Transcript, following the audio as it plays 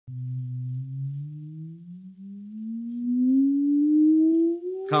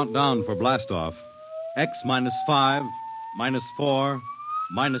Countdown for blastoff. X minus 5, minus 4,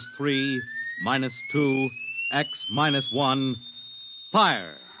 minus 3, minus 2, X minus 1.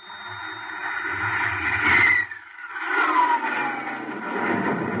 Fire!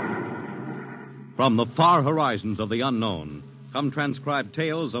 From the far horizons of the unknown come transcribed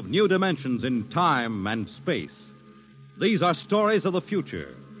tales of new dimensions in time and space. These are stories of the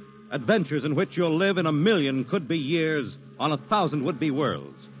future, adventures in which you'll live in 1,000,000 could-be years on 1,000 would-be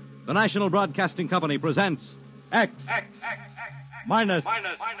worlds. The National Broadcasting Company presents X minus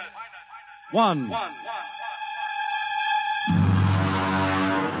 1.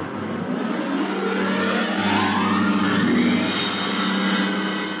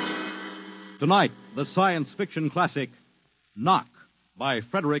 Tonight, the science fiction classic, Knock, by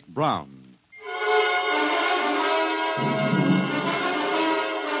Frederick Brown.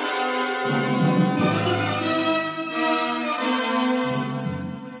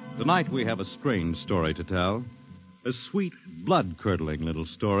 Tonight we have a strange story to tell. A sweet, blood-curdling little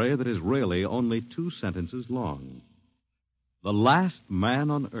story that is really only 2 sentences long. The last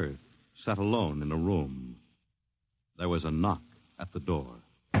man on earth sat alone in a room. There was a knock at the door.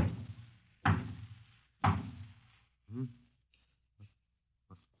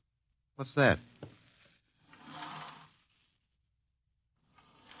 What's that?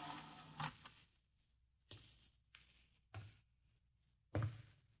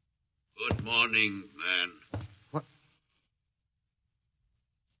 Good morning, man. What?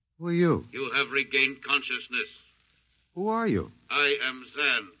 Who are you? You have regained consciousness. Who are you? I am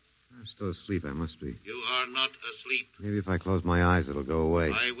Zan. I'm still asleep, I must be. You are not asleep. Maybe if I close my eyes, it'll go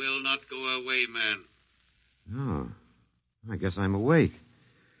away. I will not go away, man. Oh, I guess I'm awake.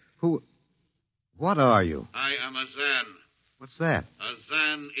 What are you? I am a Zan. What's that? A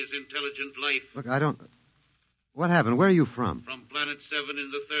Zan is intelligent life. Look, I don't... What happened? Where are you from? From Planet 7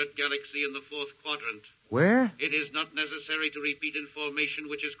 in the 3rd galaxy in the 4th quadrant. Where? It is not necessary to repeat information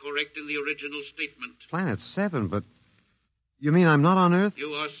which is correct in the original statement. Planet 7, but... You mean I'm not on Earth?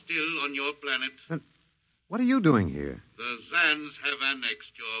 You are still on your planet. Then what are you doing here? The Zans have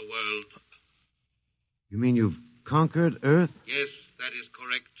annexed your world. You mean you've conquered Earth? Yes, that is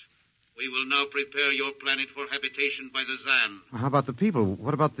correct. We will now prepare your planet for habitation by the Zan. How about the people?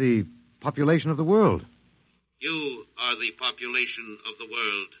 What about the population of the world? You are the population of the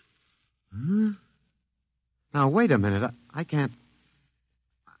world. Hmm? Now, wait a minute. I can't...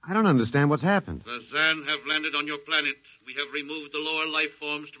 I don't understand what's happened. The Zan have landed on your planet. We have removed the lower life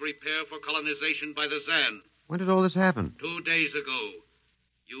forms to prepare for colonization by the Zan. When did all this happen? 2 days ago.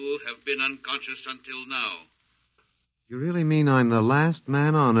 You have been unconscious until now. You really mean I'm the last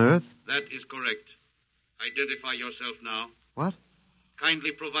man on Earth? That is correct. Identify yourself now. What?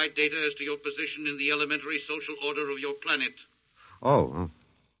 Kindly provide data as to your position in the elementary social order of your planet. Oh.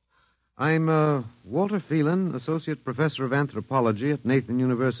 I'm Walter Phelan, Associate Professor of Anthropology at Nathan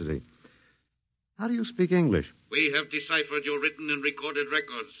University. How do you speak English? We have deciphered your written and recorded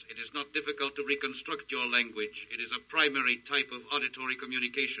records. It is not difficult to reconstruct your language. It is a primary type of auditory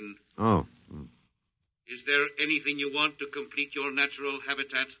communication. Oh. Is there anything you want to complete your natural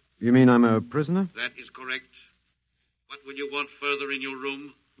habitat? You mean I'm a prisoner? That is correct. What will you want further in your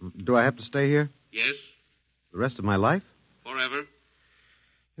room? Do I have to stay here? Yes. The rest of my life? Forever.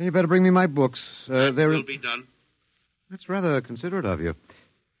 You better bring me my books. That will be done. That's rather considerate of you.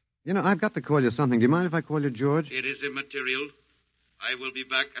 You know, I've got to call you something. Do you mind if I call you George? It is immaterial. I will be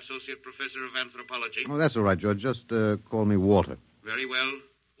back, Associate Professor of Anthropology. Oh, that's all right, George. Just call me Walter. Very well,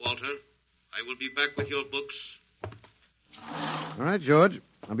 Walter. I will be back with your books. All right, George.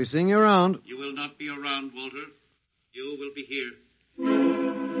 I'll be seeing you around. You will not be around, Walter. You will be here.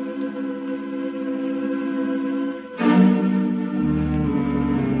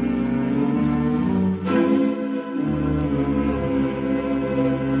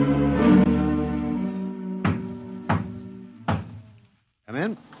 Come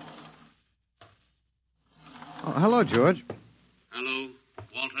in. Oh, hello, George. Hello,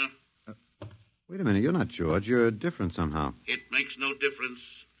 Walter. Wait a minute. You're not George. You're different somehow. It makes no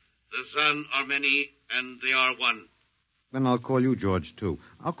difference. The Zan are many, and they are one. Then I'll call you George, too.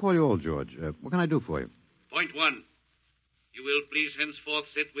 I'll call you old George. What can I do for you? Point 1. You will please henceforth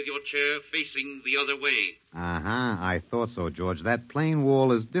sit with your chair facing the other way. Uh-huh. I thought so, George. That plain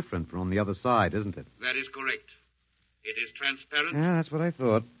wall is different from the other side, isn't it? That is correct. It is transparent. Yeah, that's what I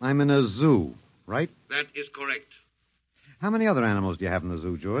thought. I'm in a zoo, right? That is correct. How many other animals do you have in the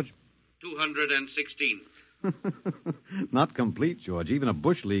zoo, George? 216. Not complete, George. Even a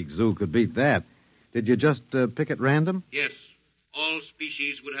Bush League zoo could beat that. Did you just pick at random? Yes. All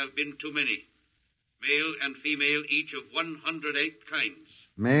species would have been too many. Male and female, each of 108 kinds.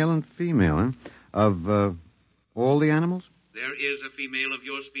 Male and female, huh? Of all the animals? There is a female of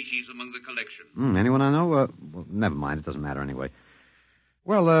your species among the collection. Anyone I know? Well, never mind. It doesn't matter anyway.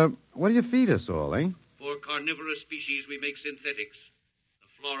 Well, what do you feed us all, eh? For carnivorous species, we make synthetics. The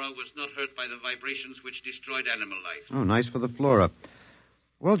flora was not hurt by the vibrations which destroyed animal life. Oh, nice for the flora.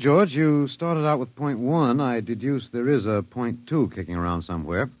 Well, George, you started out with point 1. I deduce there is a point 2 kicking around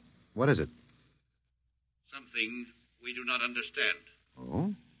somewhere. What is it? Something we do not understand.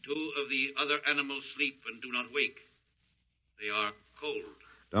 Oh? 2 of the other animals sleep and do not wake. They are cold.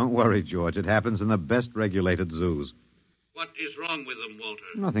 Don't worry, George. It happens in the best regulated zoos. What is wrong with them, Walter?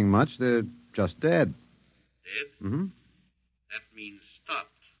 Nothing much. They're just dead. Dead? Mm-hmm. That means stopped.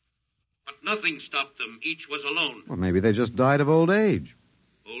 But nothing stopped them. Each was alone. Well, maybe they just died of old age.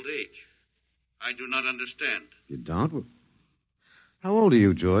 Old age? I do not understand. You don't? How old are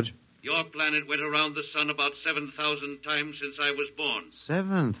you, George? Your planet went around the sun about 7,000 times since I was born.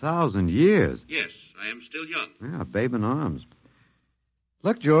 7,000 years? Yes, I am still young. Yeah, a babe in arms.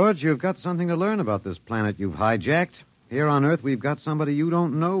 Look, George, you've got something to learn about this planet you've hijacked. Here on Earth, we've got somebody you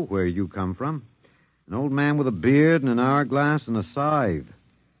don't know where you come from. An old man with a beard and an hourglass and a scythe.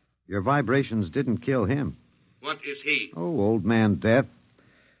 Your vibrations didn't kill him. What is he? Oh, old man Death.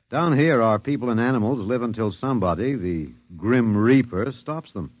 Down here, our people and animals live until somebody, the Grim Reaper,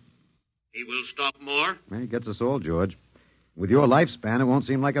 stops them. He will stop more? Well, he gets us all, George. With your lifespan, it won't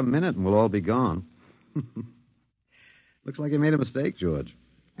seem like a minute and we'll all be gone. Looks like you made a mistake, George.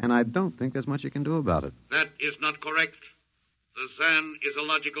 And I don't think there's much you can do about it. That is not correct. The Zan is a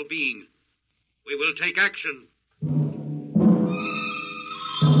logical being. We will take action.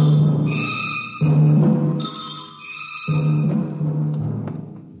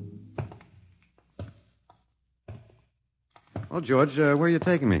 Well, George, where are you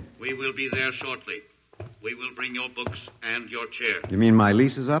taking me? We will be there shortly. We will bring your books and your chair. You mean my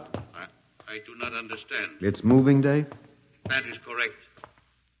lease is up? I do not understand. It's moving day? That is correct.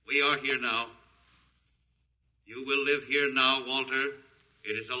 We are here now. You will live here now, Walter.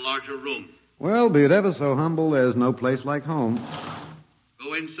 It is a larger room. Well, be it ever so humble, there's no place like home.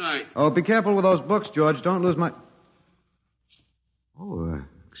 Go inside. Oh, be careful with those books, George. Don't lose my... Oh,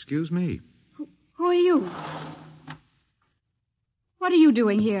 excuse me. Who are you? What are you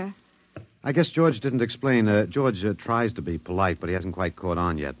doing here? I guess George didn't explain. George tries to be polite, but he hasn't quite caught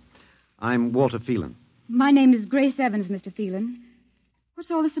on yet. I'm Walter Phelan. My name is Grace Evans, Mr. Phelan. What's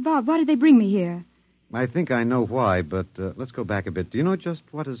all this about? Why did they bring me here? I think I know why, but let's go back a bit. Do you know just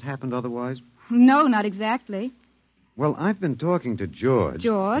what has happened otherwise? No, not exactly. Well, I've been talking to George.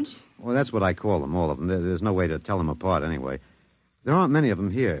 George? Well, that's what I call them, all of them. There's no way to tell them apart anyway. There aren't many of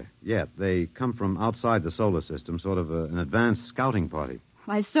them here yet. They come from outside the solar system, sort of an advanced scouting party.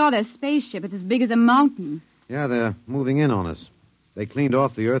 I saw their spaceship. It's as big as a mountain. Yeah, they're moving in on us. They cleaned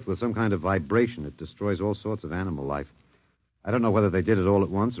off the Earth with some kind of vibration. It destroys all sorts of animal life. I don't know whether they did it all at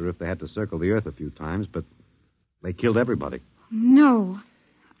once or if they had to circle the Earth a few times, but they killed everybody. No.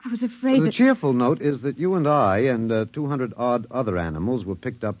 I was afraid The cheerful note is that you and I and 200-odd other animals were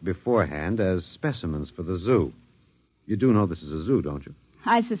picked up beforehand as specimens for the zoo. You do know this is a zoo, don't you?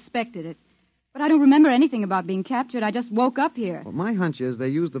 I suspected it. But I don't remember anything about being captured. I just woke up here. Well, my hunch is they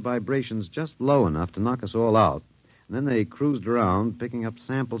used the vibrations just low enough to knock us all out. And then they cruised around, picking up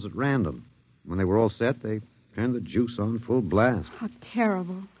samples at random. When they were all set, they turned the juice on full blast. How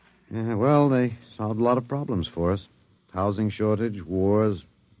terrible. Yeah, well, they solved a lot of problems for us. Housing shortage, wars,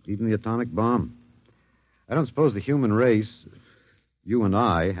 even the atomic bomb. I don't suppose the human race, you and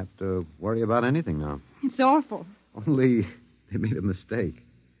I, have to worry about anything now. It's awful. Only they made a mistake.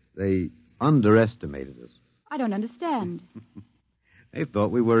 They underestimated us. I don't understand. They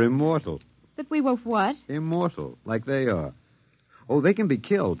thought we were immortal. That we were what? Immortal, like they are. Oh, they can be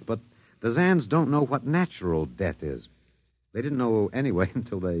killed, but the Zans don't know what natural death is. They didn't know anyway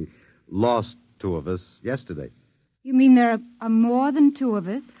until they lost 2 of us yesterday. You mean there are more than 2 of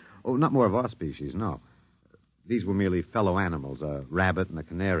us? Oh, not more of our species, no. These were merely fellow animals, a rabbit and a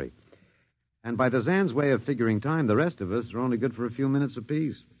canary. And by the Zans' way of figuring time, the rest of us are only good for a few minutes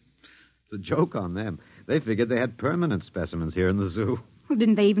apiece. It's a joke on them. They figured they had permanent specimens here in the zoo. Well,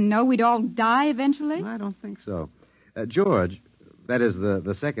 didn't they even know we'd all die eventually? I don't think so. George, that is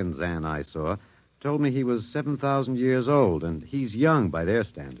the second Zan I saw, told me he was 7,000 years old, and he's young by their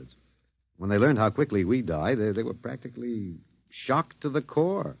standards. When they learned how quickly we die, they were practically shocked to the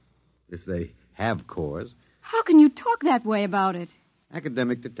core, if they have cores. How can you talk that way about it?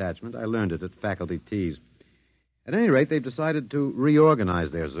 Academic detachment. I learned it at faculty teas. At any rate, they've decided to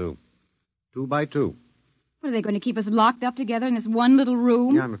reorganize their zoo. 2 by 2. What, are they going to keep us locked up together in this one little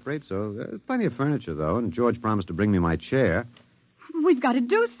room? Yeah, I'm afraid so. There's plenty of furniture, though, and George promised to bring me my chair. We've got to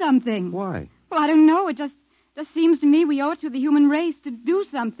do something. Why? Well, I don't know. It just seems to me we owe it to the human race to do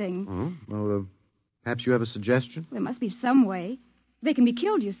something. Oh, well, perhaps you have a suggestion? There must be some way. They can be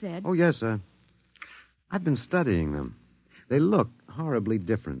killed, you said. Oh, yes, I've been studying them. They look horribly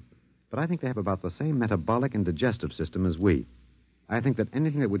different, but I think they have about the same metabolic and digestive system as we. I think that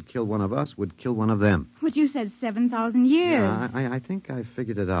anything that would kill one of us would kill one of them. But you said 7,000 years. Yeah, I think I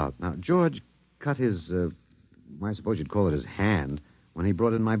figured it out. Now, George cut his, I suppose you'd call it his hand, when he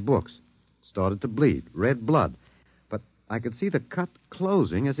brought in my books. Started to bleed, red blood. But I could see the cut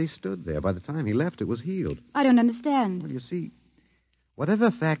closing as he stood there. By the time he left, it was healed. I don't understand. Well, you see,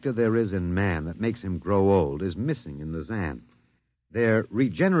 whatever factor there is in man that makes him grow old is missing in the Zan. Their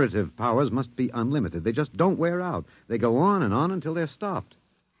regenerative powers must be unlimited. They just don't wear out. They go on and on until they're stopped.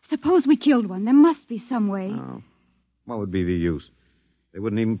 Suppose we killed one. There must be some way. Oh, what would be the use? They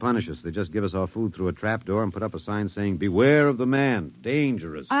wouldn't even punish us. They'd just give us our food through a trapdoor and put up a sign saying, "Beware of the man.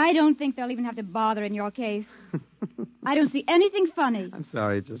 Dangerous." I don't think they'll even have to bother in your case. I don't see anything funny. I'm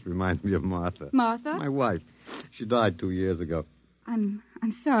sorry. It just reminds me of Martha. Martha? My wife. She died 2 years ago. I'm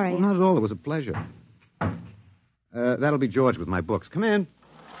sorry. Well, not at all. It was a pleasure. That'll be George with my books. Come in.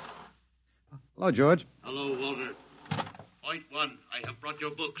 Hello, George. Hello, Walter. Point one, I have brought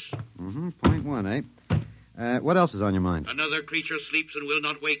your books. Point one, eh? What else is on your mind? Another creature sleeps and will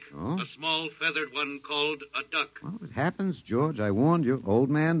not wake. Oh? A small feathered one called a duck. Well, it happens, George. I warned you. Old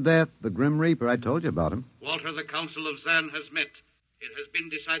Man Death, the Grim Reaper. I told you about him. Walter, the Council of Zan has met. It has been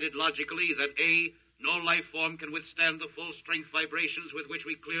decided logically that A, no life form can withstand the full strength vibrations with which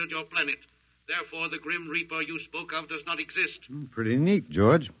we cleared your planet. Therefore, the Grim Reaper you spoke of does not exist. Pretty neat,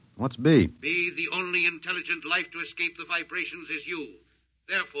 George. What's B? B, the only intelligent life to escape the vibrations is you.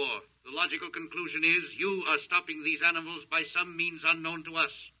 Therefore, the logical conclusion is you are stopping these animals by some means unknown to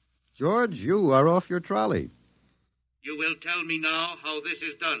us. George, you are off your trolley. You will tell me now how this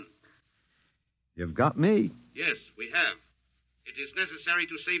is done. You've got me. Yes, we have. It is necessary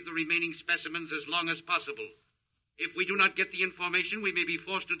to save the remaining specimens as long as possible. If we do not get the information, we may be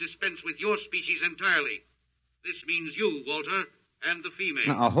forced to dispense with your species entirely. This means you, Walter, and the female.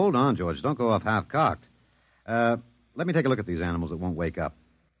 Now, hold on, George. Don't go off half-cocked. Let me take a look at these animals that won't wake up.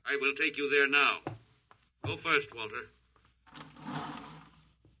 I will take you there now. Go first, Walter.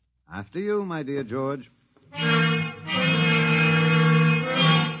 After you, my dear George.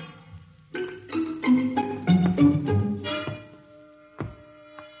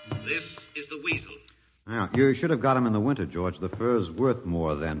 This is the weasel. Now, you should have got him in the winter, George. The fur's worth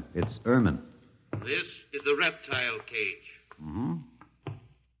more then. It's ermine. This is the reptile cage.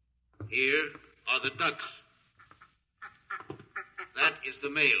 Here are the ducks. That is the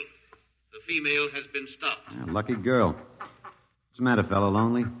male. The female has been stopped. Yeah, lucky girl. What's the matter, fellow?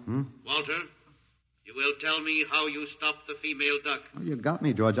 Lonely? Walter, you will tell me how you stopped the female duck. Oh, you got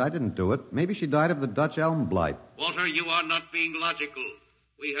me, George. I didn't do it. Maybe she died of the Dutch elm blight. Walter, you are not being logical.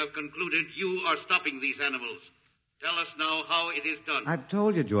 We have concluded you are stopping these animals. Tell us now how it is done. I've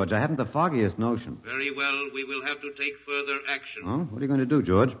told you, George. I haven't the foggiest notion. Very well. We will have to take further action. Oh, what are you going to do,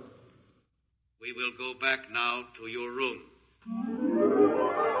 George? We will go back now to your room.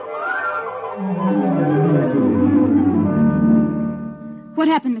 What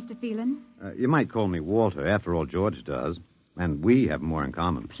happened, Mr. Phelan? You might call me Walter. After all, George does. And we have more in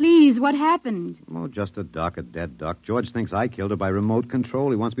common. Please, what happened? Oh, just a duck, a dead duck. George thinks I killed her by remote control.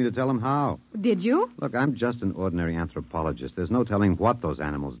 He wants me to tell him how. Did you? Look, I'm just an ordinary anthropologist. There's no telling what those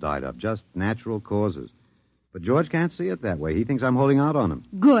animals died of, just natural causes. But George can't see it that way. He thinks I'm holding out on him.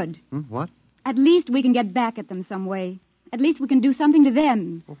 Good. What? At least we can get back at them some way. At least we can do something to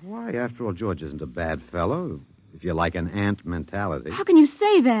them. Well, why? After all, George isn't a bad fellow, if you like an ant mentality. How can you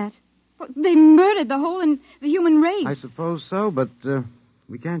say that? Well, they murdered the human race. I suppose so, but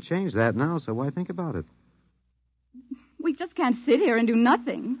we can't change that now, so why think about it? We just can't sit here and do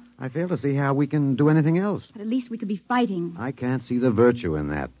nothing. I fail to see how we can do anything else. But at least we could be fighting. I can't see the virtue in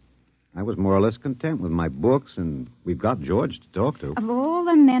that. I was more or less content with my books, and we've got George to talk to. Of all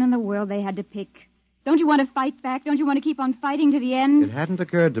the men in the world they had to pick, don't you want to fight back? Don't you want to keep on fighting to the end? It hadn't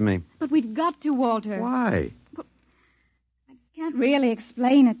occurred to me. But we've got to, Walter. Why? I can't really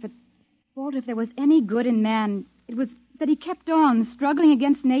explain it, but, Walter, if there was any good in man, it was that he kept on struggling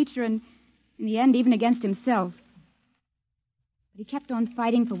against nature and, in the end, even against himself. But he kept on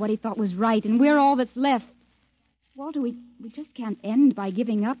fighting for what he thought was right, and we're all that's left. Walter, we just can't end by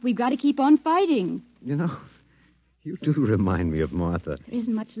giving up. We've got to keep on fighting. You know, you do remind me of Martha. There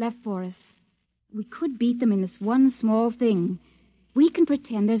isn't much left for us. We could beat them in this one small thing. We can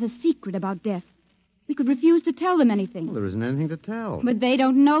pretend there's a secret about death. We could refuse to tell them anything. Well, there isn't anything to tell. But they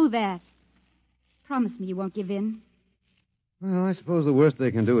don't know that. Promise me you won't give in. Well, I suppose the worst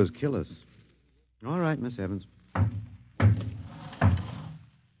they can do is kill us. All right, Miss Evans.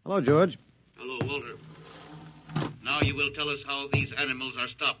 Hello, George. Hello, Walter. Now you will tell us how these animals are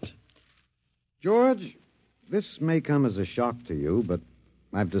stopped. George, this may come as a shock to you, but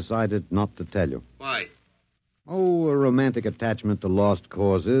I've decided not to tell you. Why? Oh, a romantic attachment to lost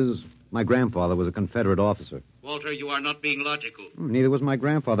causes. My grandfather was a Confederate officer. Walter, you are not being logical. Neither was my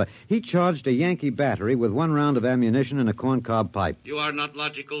grandfather. He charged a Yankee battery with 1 round of ammunition and a corncob pipe. You are not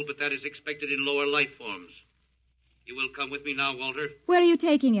logical, but that is expected in lower life forms. You will come with me now, Walter, Where are you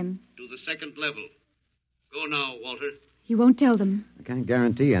taking him? to the 2nd level. Go now, Walter. You won't tell them. I can't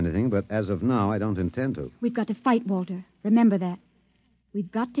guarantee anything, but as of now, I don't intend to. We've got to fight, Walter. Remember that.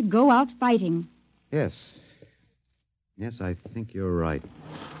 We've got to go out fighting. Yes. Yes, I think you're right.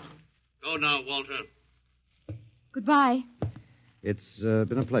 Go now, Walter. Goodbye. It's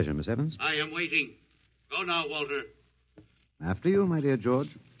been a pleasure, Miss Evans. I am waiting. Go now, Walter. After you, my dear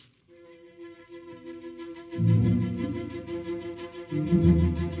George.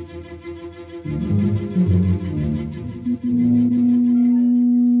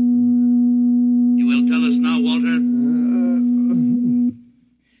 You will tell us now, Walter?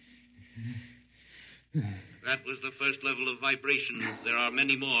 That was the first level of vibration. There are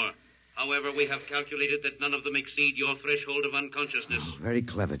many more. However, we have calculated that none of them exceed your threshold of unconsciousness. Very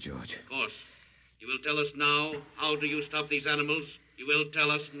clever, George. Of course. You will tell us now, how do you stop these animals? You will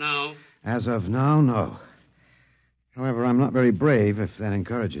tell us now. As of now, no. However, I'm not very brave, if that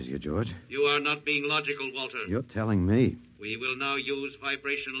encourages you, George. You are not being logical, Walter. You're telling me. We will now use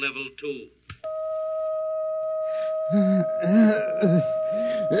vibration level 2.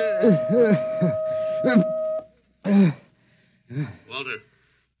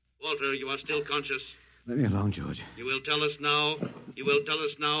 Walter, you are still conscious. Let me alone, George. You will tell us now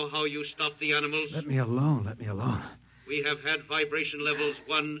how you stop the animals. Let me alone. We have had vibration levels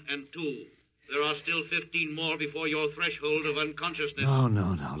 1 and 2. There are still 15 more before your threshold of unconsciousness.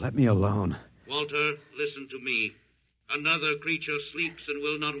 No. Let me alone. Walter, listen to me. Another creature sleeps and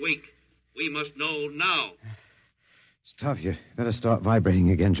will not wake. We must know now. It's tough. You better start vibrating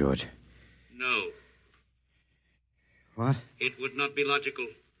again, George. No. What? It would not be logical.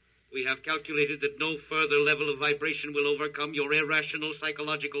 We have calculated that no further level of vibration will overcome your irrational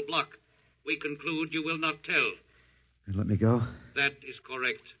psychological block. We conclude you will not tell. And let me go? That is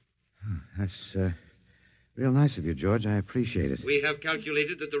correct. That's real nice of you, George. I appreciate it. We have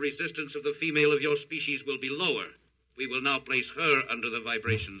calculated that the resistance of the female of your species will be lower. We will now place her under the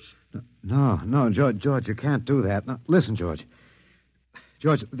vibrations. No, George, you can't do that. No, listen, George.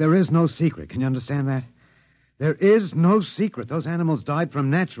 George, there is no secret. Can you understand that? There is no secret. Those animals died from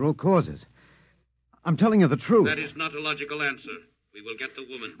natural causes. I'm telling you the truth. That is not a logical answer. We will get the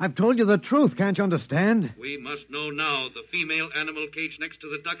woman. I've told you the truth. Can't you understand? We must know now. The female animal cage next to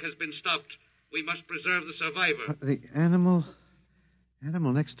the duck has been stopped. We must preserve the survivor. The animal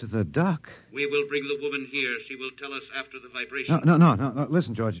next to the duck? We will bring the woman here. She will tell us after the vibration. No.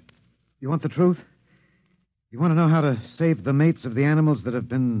 Listen, George. You want the truth? You want to know how to save the mates of the animals that have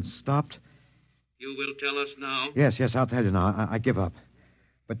been stopped? You will tell us now? Yes, I'll tell you now. I give up.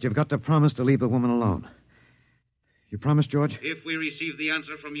 But you've got to promise to leave the woman alone. You promise, George? If we receive the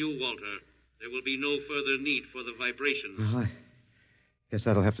answer from you, Walter, there will be no further need for the vibrations. Well, I guess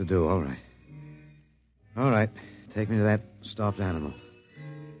that'll have to do. All right. Take me to that stopped animal.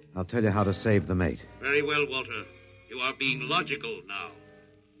 I'll tell you how to save the mate. Very well, Walter. You are being logical now.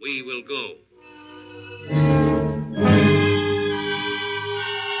 We will go.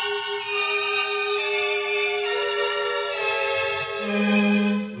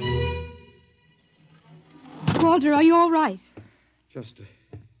 Walter, are you all right? Just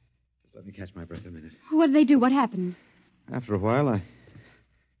let me catch my breath a minute. What did they do? What happened? After a while, I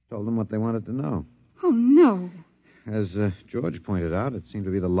told them what they wanted to know. Oh, no. As George pointed out, it seemed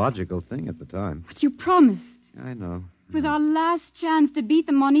to be the logical thing at the time. But you promised. I know. It was our last chance to beat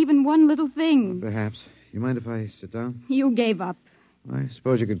them on even one little thing. Perhaps. You mind if I sit down? You gave up. I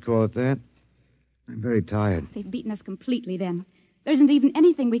suppose you could call it that. I'm very tired. They've beaten us completely then. There isn't even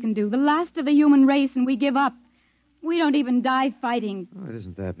anything we can do. The last of the human race, and we give up. We don't even die fighting. Oh, it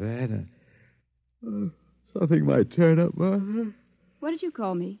isn't that bad. Something might turn up, Martha. What did you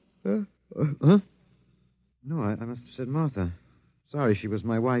call me? Huh? No, I must have said Martha. Sorry, she was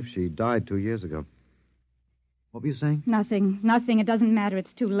my wife. She died 2 years ago. What were you saying? Nothing. It doesn't matter.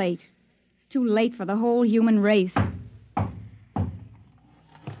 It's too late. It's too late for the whole human race.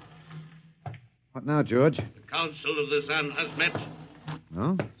 What now, George? The Council of the Zan has met.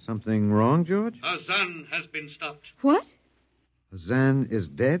 Oh, something wrong, George? A Zan has been stopped. What? Zan is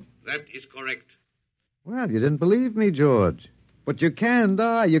dead? That is correct. Well, you didn't believe me, George. But you can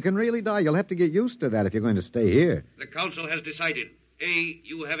die. You can really die. You'll have to get used to that if you're going to stay here. The council has decided. A,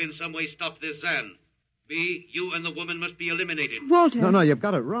 you have in some way stopped this Zan. B, you and the woman must be eliminated. Walter. No, you've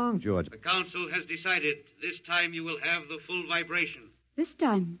got it wrong, George. The council has decided this time you will have the full vibration. This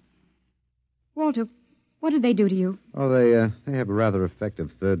time. Walter, what did they do to you? Oh, they have a rather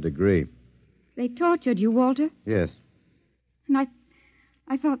effective third degree. They tortured you, Walter? Yes. And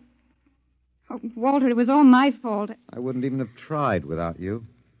I thought... Oh, Walter, it was all my fault. I wouldn't even have tried without you.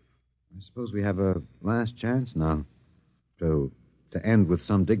 I suppose we have a last chance now to end with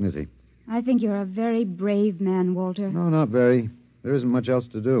some dignity. I think you're a very brave man, Walter. No, not very. There isn't much else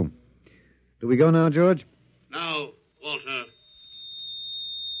to do. Do we go now, George? Now, Walter.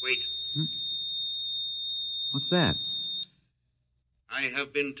 Wait. What's that? I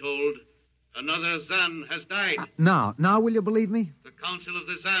have been told another Zan has died. Now will you believe me? The council of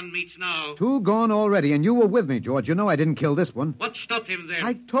the Zan meets now. 2 gone already, and you were with me, George. You know I didn't kill this one. What stopped him then?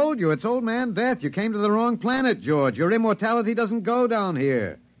 I told you, it's Old Man Death. You came to the wrong planet, George. Your immortality doesn't go down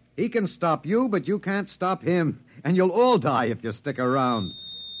here. He can stop you, but you can't stop him. And you'll all die if you stick around.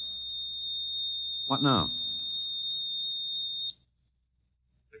 What now?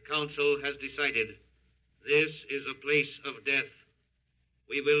 The council has decided this is a place of death.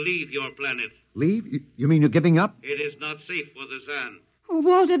 We will leave your planet. Leave? You mean you're giving up? It is not safe for the Zan. Oh,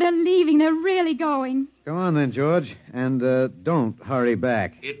 Walter, they're leaving. They're really going. Come on then, George. And don't hurry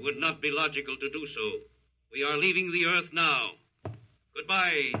back. It would not be logical to do so. We are leaving the Earth now.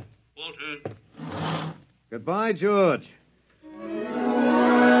 Goodbye, Walter. Goodbye, George.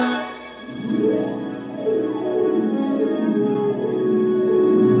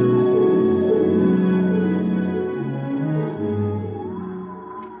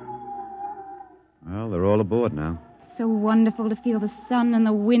 Well, they're all aboard now. So wonderful to feel the sun and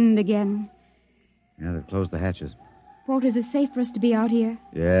the wind again. Yeah, they've closed the hatches. Walter, is it safe for us to be out here?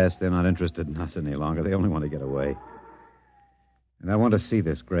 Yes, they're not interested in us any longer. They only want to get away. And I want to see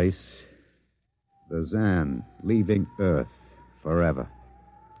this, Grace. The Zan leaving Earth forever.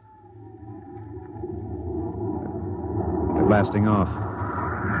 They're blasting off.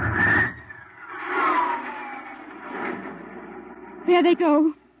 There they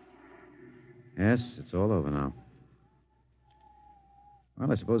go. Yes, it's all over now.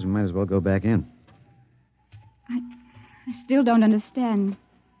 Well, I suppose we might as well go back in. I still don't understand.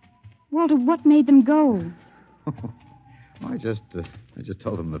 Walter, what made them go? I just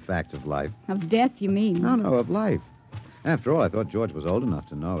told them the facts of life. Of death, you mean? No, of life. After all, I thought George was old enough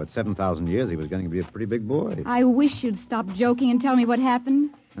to know. At 7,000 years, he was going to be a pretty big boy. I wish you'd stop joking and tell me what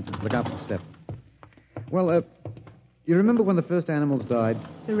happened. Look out for the step. Well, you remember when the first animals died?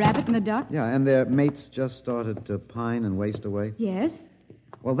 The rabbit and the duck? Yeah, and their mates just started to pine and waste away? Yes.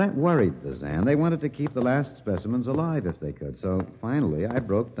 Well, that worried the Zan. They wanted to keep the last specimens alive if they could. So finally, I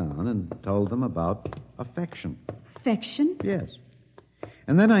broke down and told them about affection. Affection? Yes.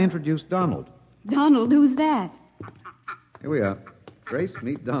 And then I introduced Donald. Donald, who's that? Here we are. Grace,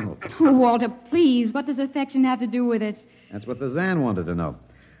 meet Donald. Oh, Walter, please, what does affection have to do with it? That's what the Zan wanted to know.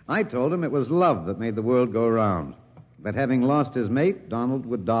 I told him it was love that made the world go round. That having lost his mate, Donald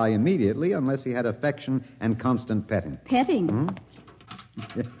would die immediately unless he had affection and constant petting. Petting? Hmm?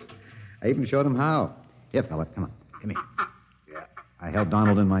 I even showed him how. Here, fella, come on. Come here. Yeah. I held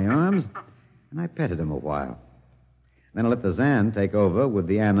Donald in my arms, and I petted him a while. Then I let the Zan take over with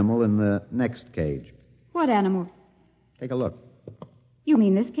the animal in the next cage. What animal? Take a look. You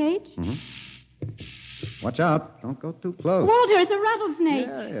mean this cage? Mm-hmm. Watch out. Don't go too close. Walter, it's a rattlesnake.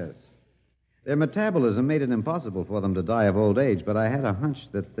 Yes. Their metabolism made it impossible for them to die of old age, but I had a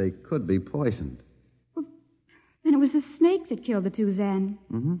hunch that they could be poisoned. Well, then it was the snake that killed the 2 Zan.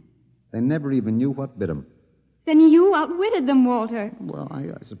 Mm-hmm. They never even knew what bit them. Then you outwitted them, Walter. Well, I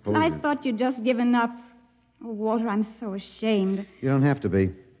suppose... I thought you'd just given up. Oh, Walter, I'm so ashamed. You don't have to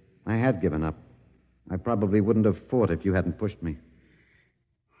be. I had given up. I probably wouldn't have fought if you hadn't pushed me.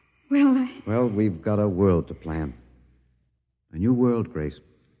 Well, we've got a world to plan. A new world, Grace.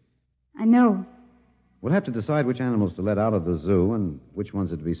 I know. We'll have to decide which animals to let out of the zoo and which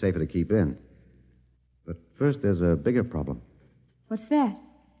ones it'd be safer to keep in. But first, there's a bigger problem. What's that?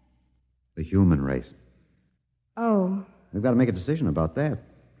 The human race. Oh. We've got to make a decision about that.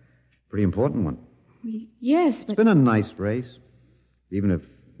 Pretty important one. Yes, but... It's been a nice race, even if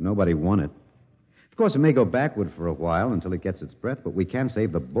nobody won it. Of course, it may go backward for a while until it gets its breath, but we can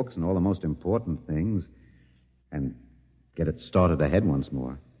save the books and all the most important things and get it started ahead once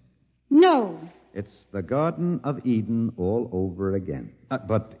more. No. It's the Garden of Eden all over again.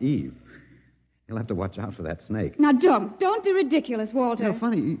 But, Eve, you'll have to watch out for that snake. Now, don't be ridiculous, Walter. You know,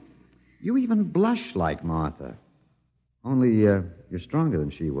 funny, you even blush like Martha. Only you're stronger than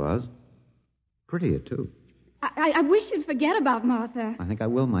she was. Prettier, too. I wish you'd forget about Martha. I think I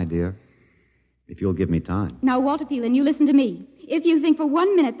will, my dear, if you'll give me time. Now, Walter Phelan, you listen to me. If you think for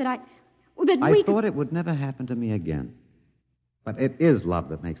 1 minute that I thought it would never happen to me again. But it is love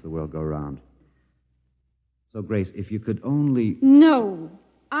that makes the world go round. So, Grace, if you could only... No,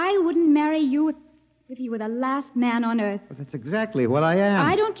 I wouldn't marry you if you were the last man on earth. But that's exactly what I am.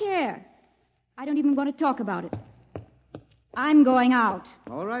 I don't care. I don't even want to talk about it. I'm going out.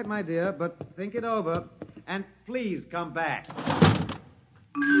 All right, my dear, but think it over. And please come back.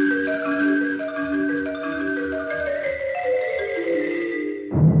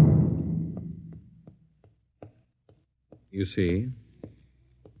 You see,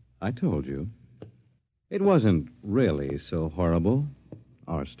 I told you. It wasn't really so horrible,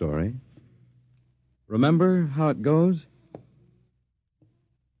 our story. Remember how it goes?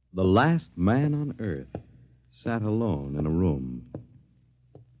 The last man on earth sat alone in a room.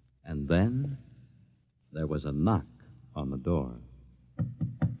 And then there was a knock on the door.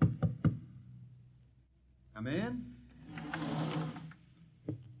 Come in.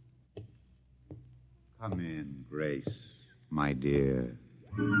 Come in, Grace, my dear.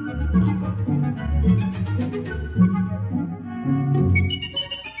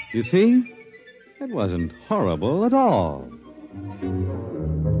 You see, it wasn't horrible at all.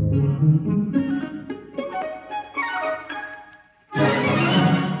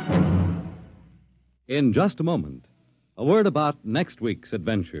 In just a moment, a word about next week's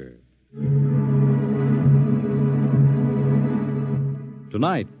adventure.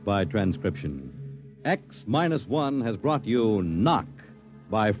 Tonight, by transcription, X-1 has brought you Knock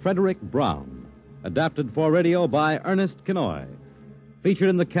by Frederick Brown, adapted for radio by Ernest Kinoy. Featured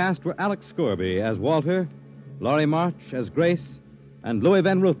in the cast were Alex Scorby as Walter, Laurie March as Grace, and Louis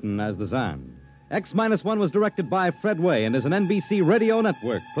Van Ruten as the Zan. X-1 was directed by Fred Way and is an NBC Radio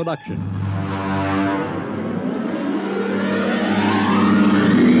Network production.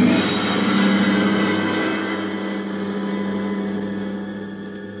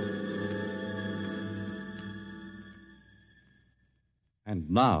 And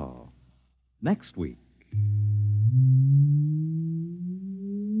now, next week.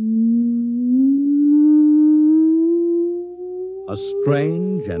 A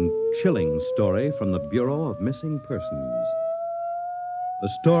strange and chilling story from the Bureau of Missing Persons. The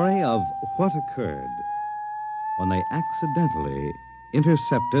story of what occurred when they accidentally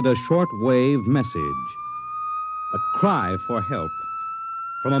intercepted a short-wave message, a cry for help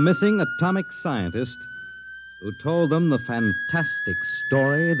from a missing atomic scientist who told them the fantastic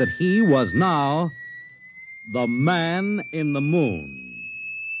story that he was now the man in the moon.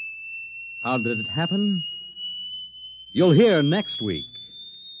 How did it happen? You'll hear next week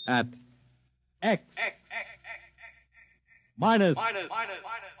at X minus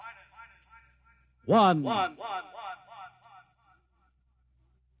 1.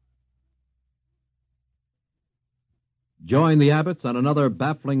 Join the Abbotts on another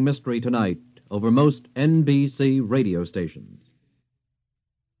baffling mystery tonight over most NBC radio stations.